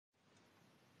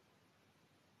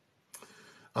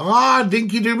Ah,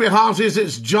 dinky dooby hearties,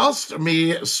 it's just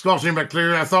me, Scotty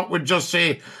McClure. I thought we'd just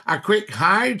say a quick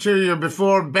hi to you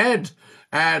before bed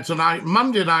tonight,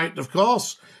 Monday night, of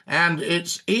course, and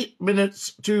it's 8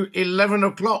 minutes to 11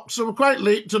 o'clock, so we're quite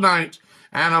late tonight,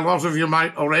 and a lot of you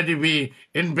might already be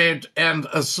in bed and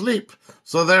asleep.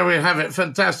 So there we have it,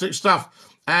 fantastic stuff.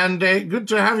 And good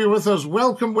to have you with us.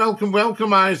 Welcome, welcome,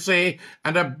 welcome, I say,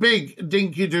 and a big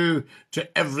dinky-do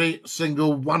to every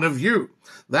single one of you.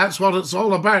 That's what it's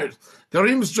all about.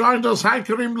 Kareem's joined us. Hi,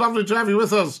 Kareem. Lovely to have you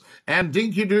with us. And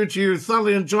dinky-do to you.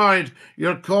 Thoroughly enjoyed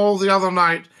your call the other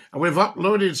night, and we've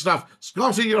uploaded stuff.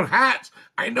 Scotty, your hat.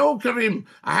 I know, Kareem.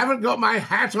 I haven't got my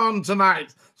hat on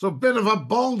tonight, so a bit of a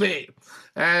baldy,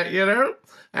 you know.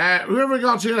 Who have we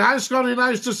got here? Hi, Scotty,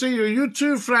 nice to see you. You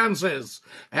too, Francis.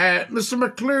 Mr.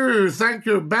 McClure, thank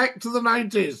you. Back to the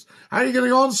 90s. How are you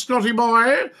getting on, Scotty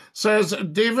boy? Says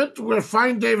David. We're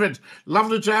fine, David.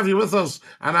 Lovely to have you with us.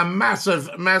 And a massive,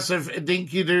 massive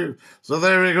dinky-do. So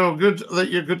there we go. Good that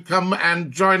you could come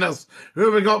and join us. Who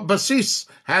have we got? Basis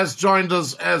has joined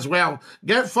us as well.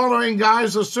 Get following,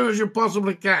 guys, as soon as you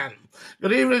possibly can.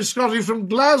 Good evening, Scotty from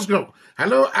Glasgow.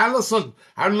 Hello, Alison.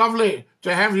 How lovely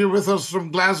to have you with us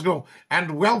from Glasgow.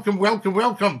 And welcome, welcome,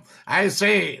 welcome, I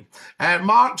say.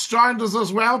 Mark's joined us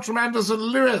as well. Tremendous. And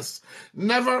Lewis.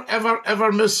 Never, ever,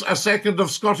 ever miss a second of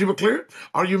Scotty McClure,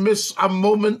 or you miss a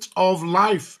moment of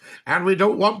life. And we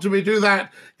don't want to do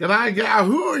that. Can I get a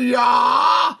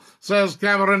hoo-yah? Says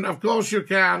Cameron. Of course you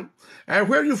can.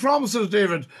 Where are you from, says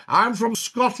David? I'm from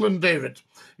Scotland, David.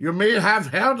 You may have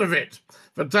heard of it.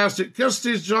 Fantastic.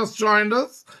 Kirsty's just joined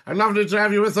us. I'd lovely to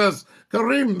have you with us.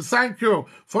 Kareem, thank you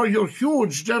for your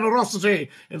huge generosity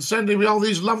in sending me all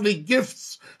these lovely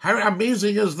gifts. How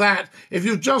amazing is that? If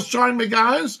you've just joined me,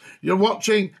 guys, you're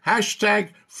watching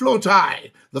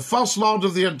 #FloatI, the first lord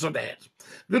of the internet.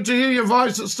 Good to hear your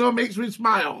voice. It still makes me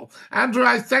smile. Andrew,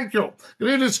 I thank you.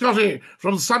 Good evening, Scotty,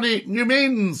 from sunny New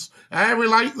Mains. We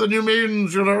like the New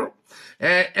Mains, you know.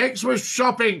 Xmas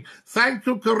shopping. Thank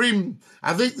you, Kareem.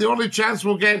 I think the only chance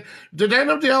we'll get... Did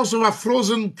anybody else have a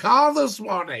frozen car this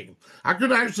morning? I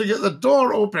couldn't actually get the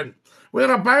door open.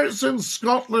 Whereabouts in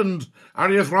Scotland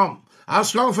are you from?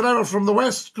 Scotland forever, from the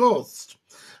West Coast.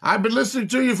 I've been listening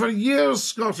to you for years,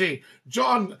 Scotty.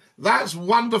 John, that's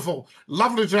wonderful.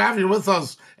 Lovely to have you with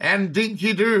us. And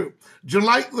dinky-do. Do you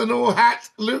like the no-hat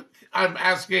look? I'm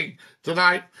asking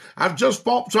tonight. I've just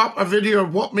popped up a video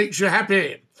of what makes you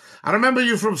happy. I remember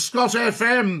you from Scott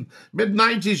FM,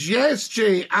 mid-90s. Yes,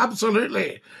 Jay,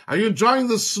 absolutely. Are you enjoying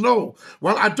the snow?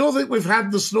 Well, I don't think we've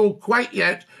had the snow quite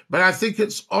yet, but I think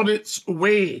it's on its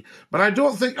way. But I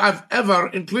don't think I've ever,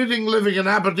 including living in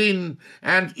Aberdeen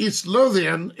and East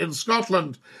Lothian in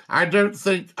Scotland, I don't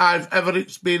think I've ever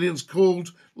experienced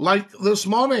cold like this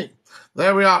morning.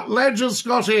 There we are. Legend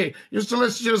Scotty. Used to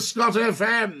listen to Scott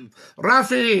FM.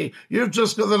 Rafi, you've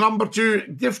just got the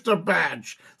 #2 gifter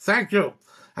badge. Thank you.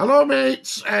 Hello,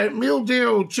 mates. Meal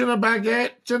deal, tuna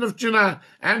baguette, tin of tuna,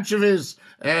 anchovies,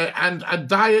 and a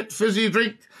diet fizzy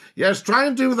drink. Yes, try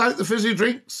and do without the fizzy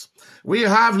drinks. We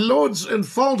have loads in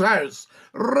Faldhouse.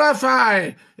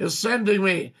 Rafi is sending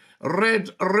me red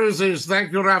roses.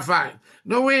 Thank you, Rafi.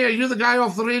 No way, are you the guy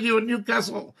off the radio in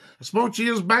Newcastle? I spoke to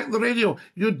you back in the radio.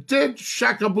 You did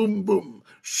shaka boom boom.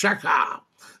 Shaka.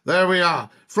 There we are.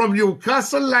 From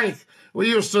Newcastle, like we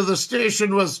used to, the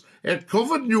station was... It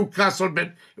covered Newcastle, but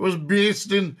it was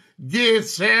based in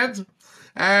Gateshead.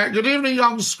 Good evening,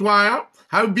 young squire.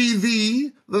 How be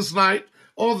thee this night?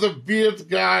 Oh, the beard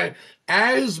guy.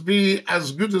 As be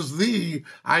as good as thee,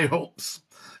 I hopes.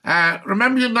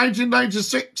 Remember in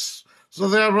 1996? So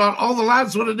there were, all the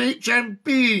lads were in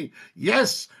HMP.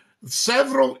 Yes,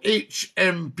 several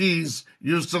HMPs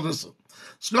used to listen.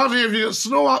 Scotty, if you get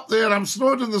snow up there, I'm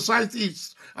snowed in the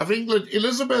southeast of England.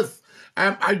 Elizabeth,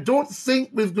 I don't think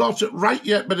we've got it right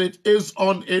yet, but it is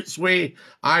on its way,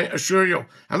 I assure you.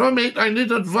 Hello, mate, I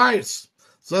need advice.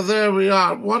 So there we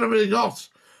are. What have we got?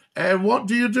 What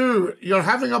do you do? You're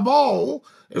having a ball,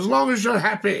 as long as you're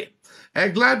happy.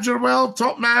 Glad you're well,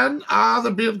 top man.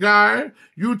 The beard guy.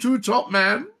 You too, top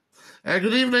man.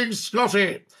 Good evening,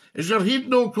 Scotty. Is your heat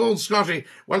no cold, Scotty?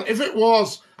 Well, if it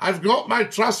was, I've got my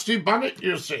trusty bonnet,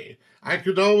 you see. I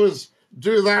could always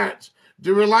do that.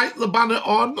 Do we like the bonnet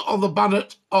on or the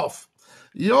bonnet off?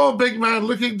 Yo, big man,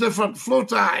 looking different.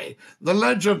 FloatI, the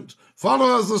legend.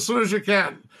 Follow us as soon as you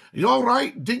can. You're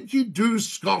right, dinky-do,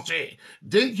 Scotty.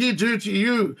 Dinky-do to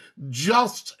you,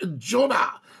 just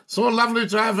Jonah. So lovely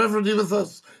to have everybody with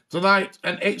us tonight,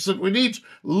 and excellent. We need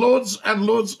loads and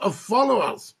loads of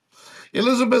followers.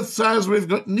 Elizabeth says we've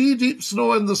got knee-deep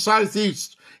snow in the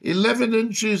southeast, 11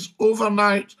 inches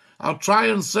overnight, I'll try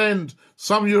and send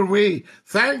some your way.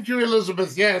 Thank you,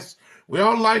 Elizabeth. Yes, we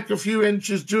all like a few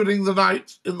inches during the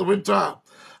night in the winter.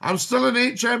 I'm still in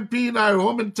HMP now,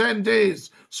 home in 10 days.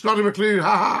 Scotty McClure,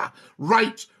 ha.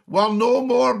 Right, well, no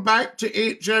more back to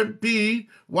HMP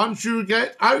once you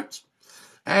get out.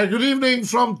 Good evening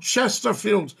from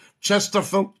Chesterfield,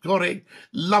 Corey.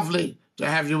 Lovely to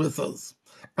have you with us.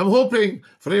 I'm hoping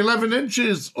for 11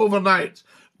 inches overnight.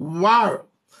 Wow.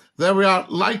 There we are,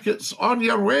 like it's on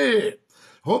your way.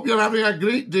 Hope you're having a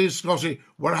great day, Scotty.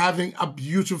 We're having a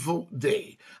beautiful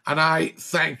day, and I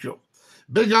thank you.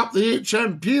 Big up the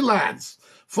HMP lads.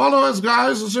 Follow us,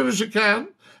 guys, as soon as you can.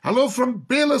 Hello from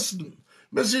Bayliston,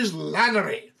 Mrs.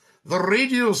 Lannery. The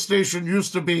radio station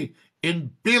used to be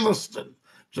in Bayliston.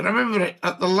 Do you remember it?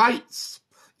 At the lights.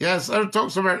 Yes, everyone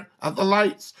talks about it, at the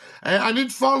lights. I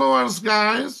need followers,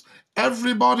 guys.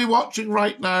 Everybody watching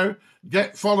right now,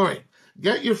 get following.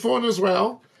 Get your phone as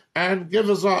well and give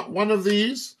us one of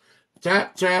these.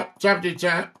 Tap, tap, tappity,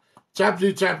 tap.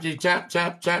 Tappity, tappity, tap,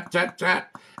 tap, tap, tap,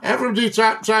 tap. Everybody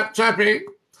tap, tap, tapping.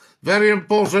 Very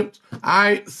important.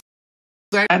 I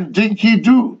thank and dinky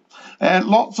do.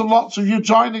 Lots and lots of you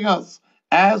joining us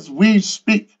as we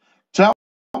speak. Tell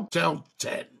 10.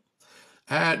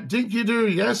 Dinky do,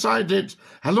 yes, I did.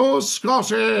 Hello,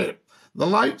 Scotty. The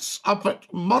lights up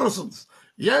at Morrison's.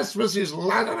 Yes, Mrs.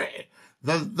 Lannery.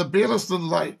 The Bayliston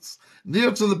lights,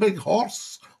 near to the big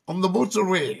horse on the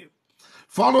motorway.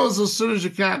 Follow us as soon as you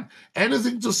can.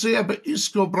 Anything to say about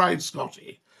East Kilbride,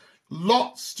 Scotty?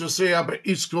 Lots to say about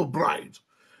East Kilbride.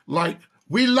 Like,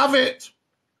 we love it.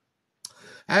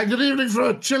 Good evening from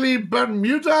a chilly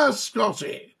Bermuda,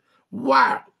 Scotty.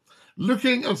 Wow.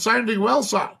 Looking and sounding well,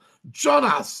 sir.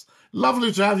 Jonas,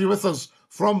 lovely to have you with us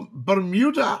from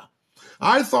Bermuda.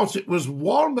 I thought it was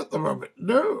warm at the moment.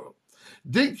 No.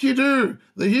 Dinky do,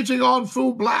 the heating on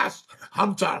full blast.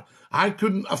 Hunter, I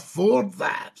couldn't afford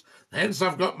that. Hence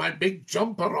I've got my big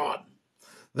jumper on.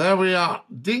 There we are.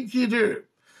 Dinky do.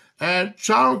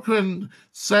 Charlequin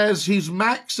says he's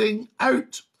maxing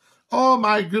out. Oh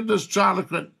my goodness,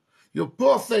 Charlequin. You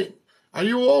poor thing. Are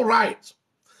you all right?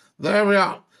 There we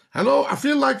are. Hello, I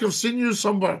feel like I've seen you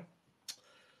somewhere.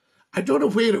 I don't know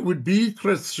where it would be,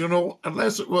 Chris,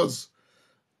 unless it was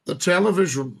the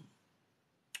television.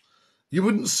 You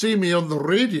wouldn't see me on the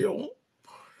radio.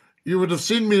 You would have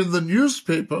seen me in the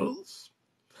newspapers.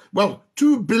 Well,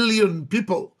 2 billion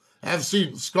people have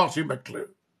seen Scotty McClure.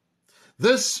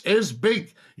 This is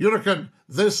big. You reckon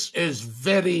this is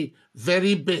very,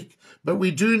 very big. But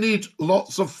we do need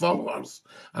lots of followers.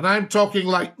 And I'm talking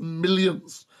like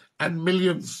millions and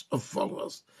millions of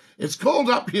followers. It's called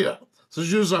up here.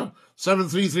 Says user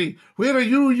 733. Where are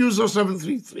you, user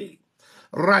 733?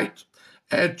 Right.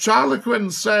 Charlequin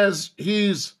says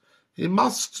he's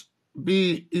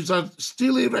a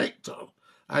steel erector,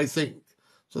 I think.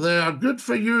 So they are good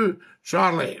for you,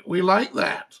 Charlie. We like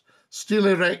that. Steel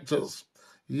erectors.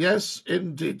 Yes,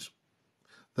 indeed.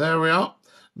 There we are.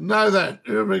 Now then,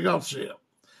 who we got here?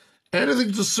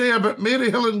 Anything to say about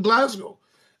Maryhill in Glasgow?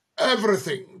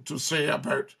 Everything to say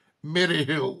about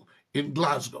Maryhill in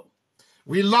Glasgow.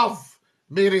 We love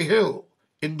Maryhill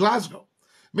in Glasgow.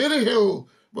 Maryhill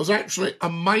was actually a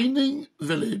mining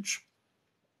village,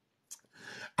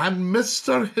 and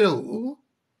Mr. Hill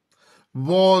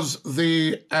was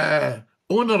the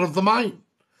owner of the mine,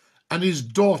 and his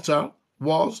daughter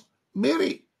was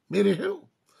Mary Hill.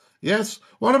 Yes.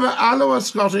 What about Alloa,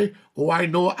 Scotty? Oh, I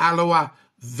know Alloa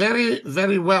very,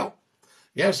 very well.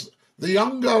 Yes, the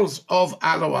young girls of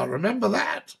Alloa. Remember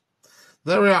that?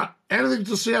 There we are. Anything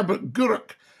to say about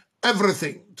Gourock?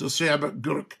 Everything to say about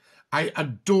Gourock. I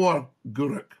adore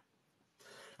Gourock.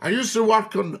 I used to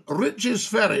work on Rich's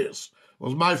Ferries,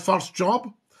 was my first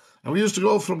job, and we used to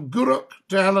go from Gourock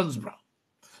to Helensburgh.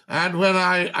 And when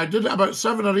I did it about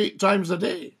 7 or 8 times a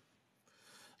day.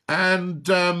 And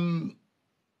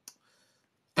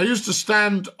I used to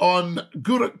stand on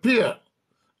Gourock Pier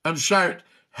and shout,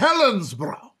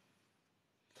 Helensburgh.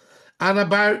 And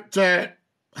about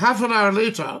half an hour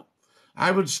later,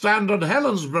 I would stand on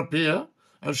Helensburgh Pier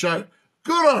and shout,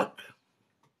 Gourock.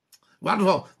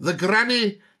 Wonderful. The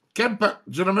Granny Kempock.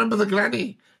 Do you remember the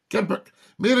Granny Kempock?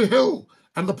 Maryhill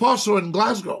and the Postle in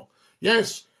Glasgow.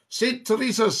 Yes, St.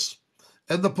 Teresa's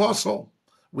in the Postle.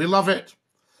 We love it.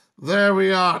 There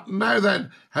we are. Now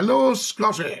then, hello,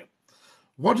 Scotty.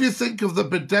 What do you think of the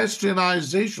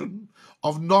pedestrianisation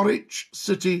of Norwich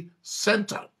city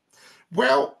centre?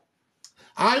 Well,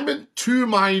 I'm in 2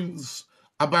 minds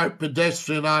about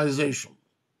pedestrianisation,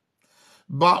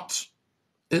 but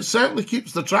it certainly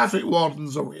keeps the traffic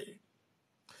wardens away.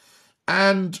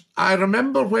 And I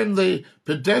remember when they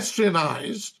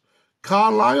pedestrianised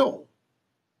Carlisle.